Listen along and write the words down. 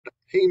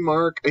Hey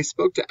Mark, I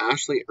spoke to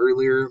Ashley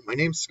earlier. My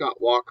name's Scott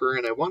Walker,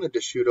 and I wanted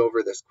to shoot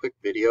over this quick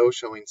video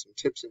showing some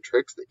tips and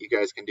tricks that you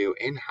guys can do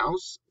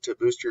in-house to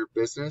boost your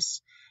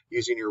business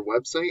using your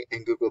website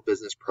and Google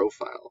Business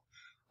Profile.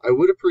 I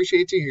would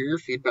appreciate to hear your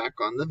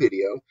feedback on the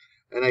video,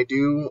 and I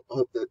do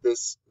hope that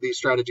these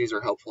strategies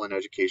are helpful and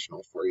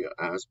educational for you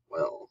as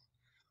well.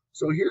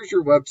 So here's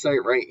your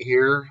website right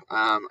here.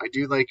 I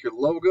do like your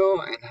logo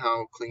and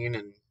how clean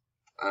and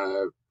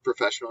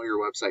professional your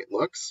website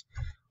looks.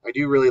 I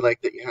do really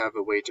like that you have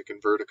a way to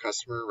convert a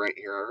customer right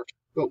here.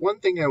 But one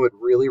thing I would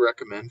really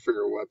recommend for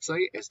your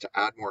website is to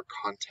add more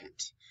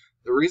content.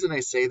 The reason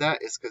I say that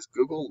is because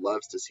Google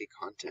loves to see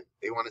content.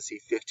 They want to see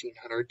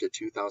 1,500 to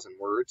 2,000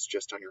 words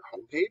just on your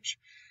homepage.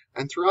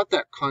 And throughout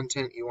that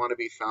content, you want to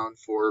be found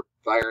for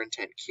buyer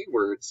intent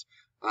keywords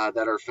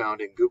that are found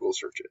in Google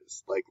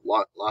searches. Like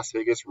Las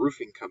Vegas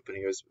Roofing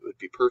Company would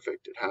be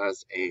perfect. It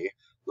has a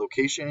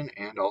location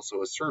and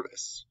also a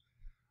service.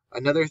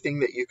 Another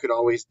thing that you could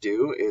always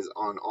do is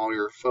on all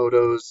your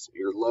photos,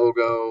 your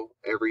logo,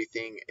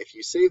 everything, if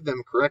you save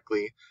them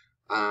correctly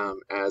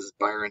as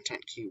buyer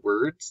intent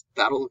keywords,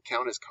 that'll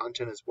count as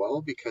content as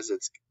well because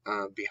it's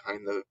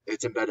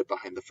embedded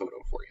behind the photo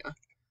for you.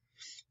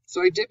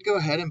 So I did go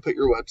ahead and put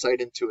your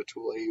website into a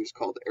tool I use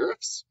called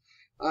Ahrefs.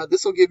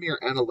 This will give me your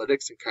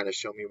analytics and kind of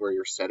show me where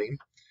you're setting.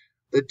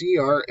 The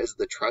DR is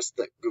the trust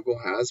that Google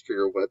has for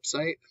your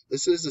website.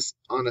 This is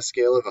on a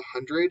scale of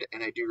 100,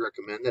 and I do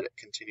recommend that it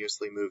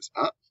continuously moves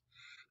up.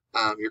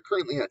 You're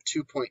currently at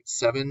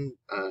 2.7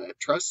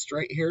 trust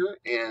right here,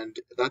 and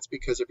that's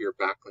because of your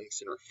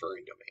backlinks and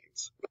referring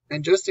domains.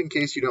 And just in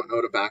case you don't know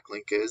what a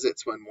backlink is,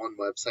 it's when one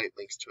website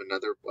links to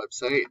another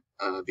website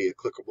via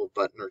clickable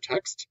button or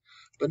text.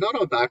 But not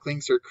all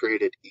backlinks are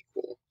created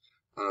equal.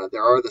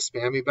 There are the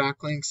spammy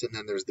backlinks, and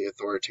then there's the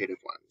authoritative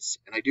ones.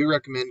 And I do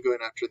recommend going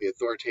after the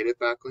authoritative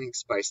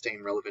backlinks by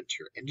staying relevant to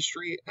your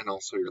industry and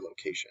also your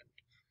location.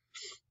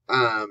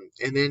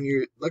 And then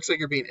looks like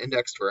you're being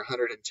indexed for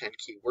 110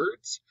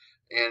 keywords.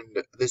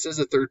 And this is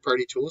a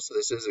third-party tool, so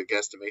this is a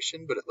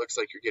guesstimation, but it looks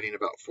like you're getting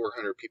about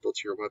 400 people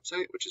to your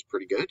website, which is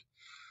pretty good.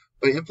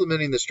 By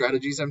implementing the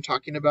strategies I'm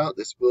talking about,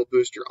 this will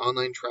boost your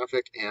online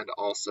traffic and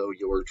also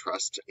your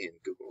trust in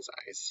Google's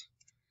eyes.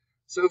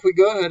 So if we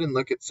go ahead and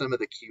look at some of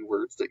the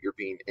keywords that you're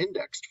being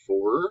indexed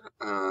for,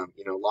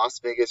 Las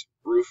Vegas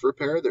roof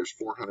repair, there's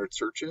 400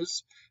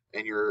 searches,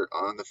 and you're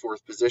on the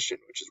 4th position,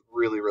 which is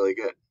really, really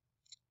good.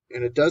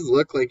 And it does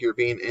look like you're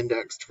being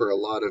indexed for a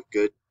lot of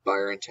good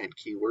buyer intent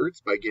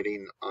keywords by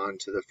getting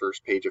onto the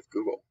first page of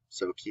Google.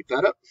 So keep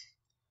that up.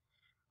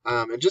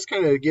 And just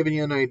kind of giving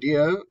you an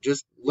idea,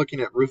 just looking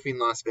at Roofing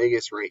Las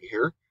Vegas right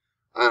here,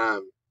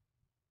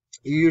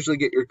 you usually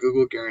get your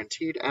Google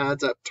guaranteed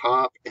ads up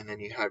top, and then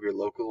you have your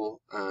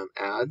local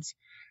ads.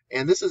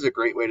 And this is a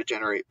great way to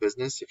generate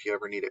business if you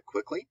ever need it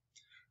quickly.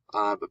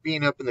 But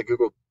being up in the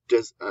Google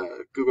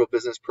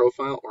Business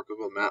Profile or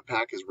Google Map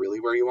Pack is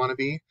really where you want to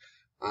be.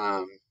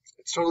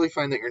 It's totally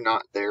fine that you're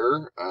not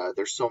there.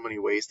 There's so many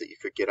ways that you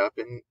could get up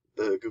in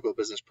the Google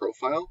Business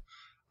Profile.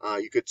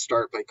 You could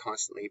start by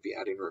constantly be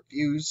adding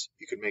reviews.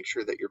 You could make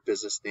sure that your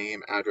business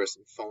name, address,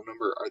 and phone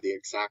number are the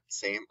exact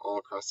same all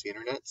across the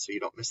internet so you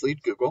don't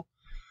mislead Google.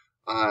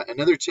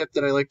 Another tip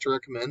that I like to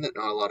recommend that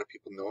not a lot of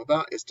people know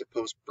about is to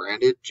post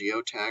branded,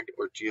 geotagged,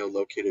 or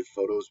geolocated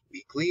photos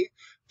weekly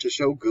to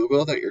show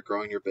Google that you're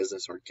growing your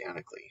business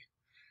organically.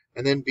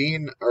 And then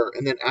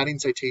adding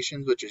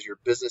citations, which is your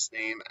business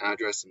name,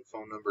 address, and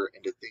phone number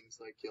into things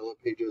like Yellow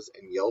Pages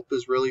and Yelp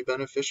is really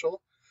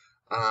beneficial.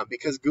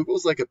 Because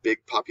Google's like a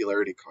big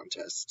popularity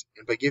contest,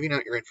 and by giving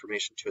out your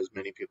information to as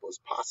many people as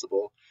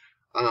possible,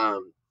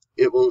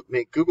 it will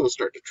make Google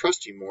start to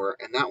trust you more,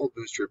 and that will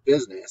boost your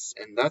business.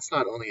 And that's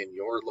not only in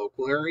your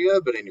local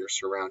area, but in your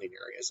surrounding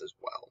areas as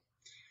well.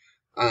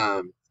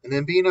 And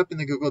then being up in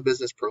the Google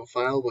Business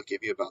Profile will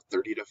give you about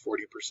 30 to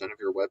 40% of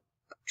your web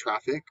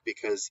traffic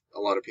because a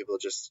lot of people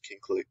just can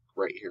click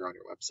right here on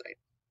your website.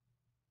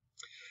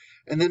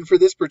 And then for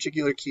this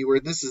particular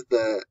keyword, this is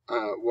the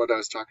what I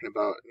was talking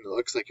about, and it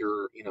looks like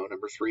you're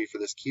number 3 for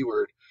this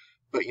keyword,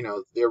 but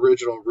the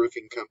original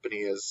roofing company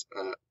is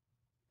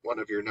one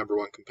of your number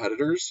 1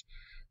 competitors,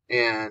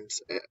 and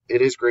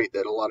it is great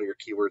that a lot of your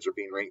keywords are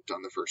being ranked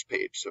on the first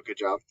page, so good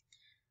job.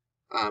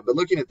 But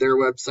looking at their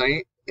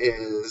website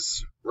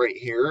is right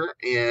here,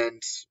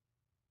 and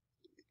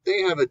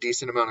they have a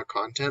decent amount of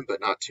content,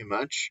 but not too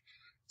much.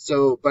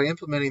 So by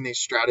implementing these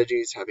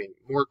strategies, having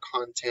more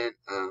content,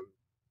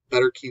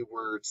 better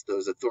keywords,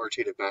 those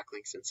authoritative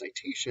backlinks and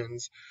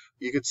citations,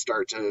 you could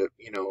start to,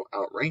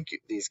 outrank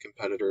these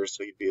competitors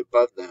so you'd be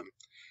above them.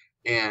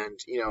 And,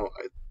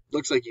 it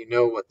looks like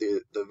what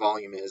the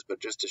volume is,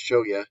 but just to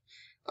show you,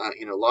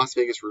 Las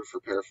Vegas roof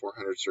repair,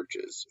 400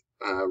 searches.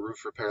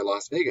 Roof repair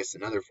Las Vegas,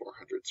 another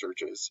 400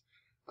 searches.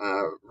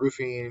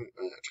 Roofing,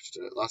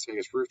 Las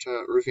Vegas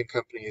roofing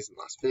companies in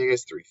Las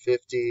Vegas,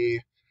 350.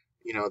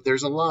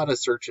 There's a lot of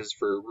searches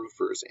for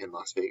roofers in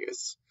Las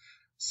Vegas.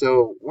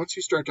 So once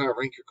you start to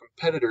outrank your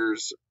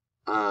competitors,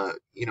 a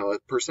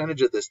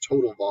percentage of this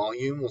total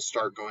volume will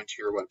start going to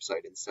your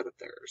website instead of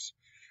theirs.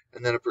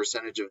 and then a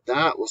percentage of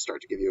that will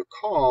start to give you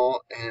a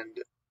call, and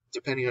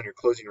depending on your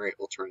closing rate,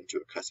 will turn into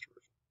a customer.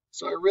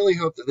 So I really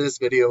hope that this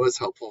video was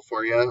helpful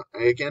for you.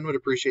 I again would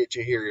appreciate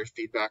to hear your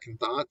feedback and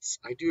thoughts.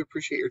 I do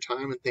appreciate your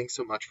time, and thanks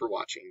so much for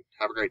watching.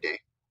 Have a great day.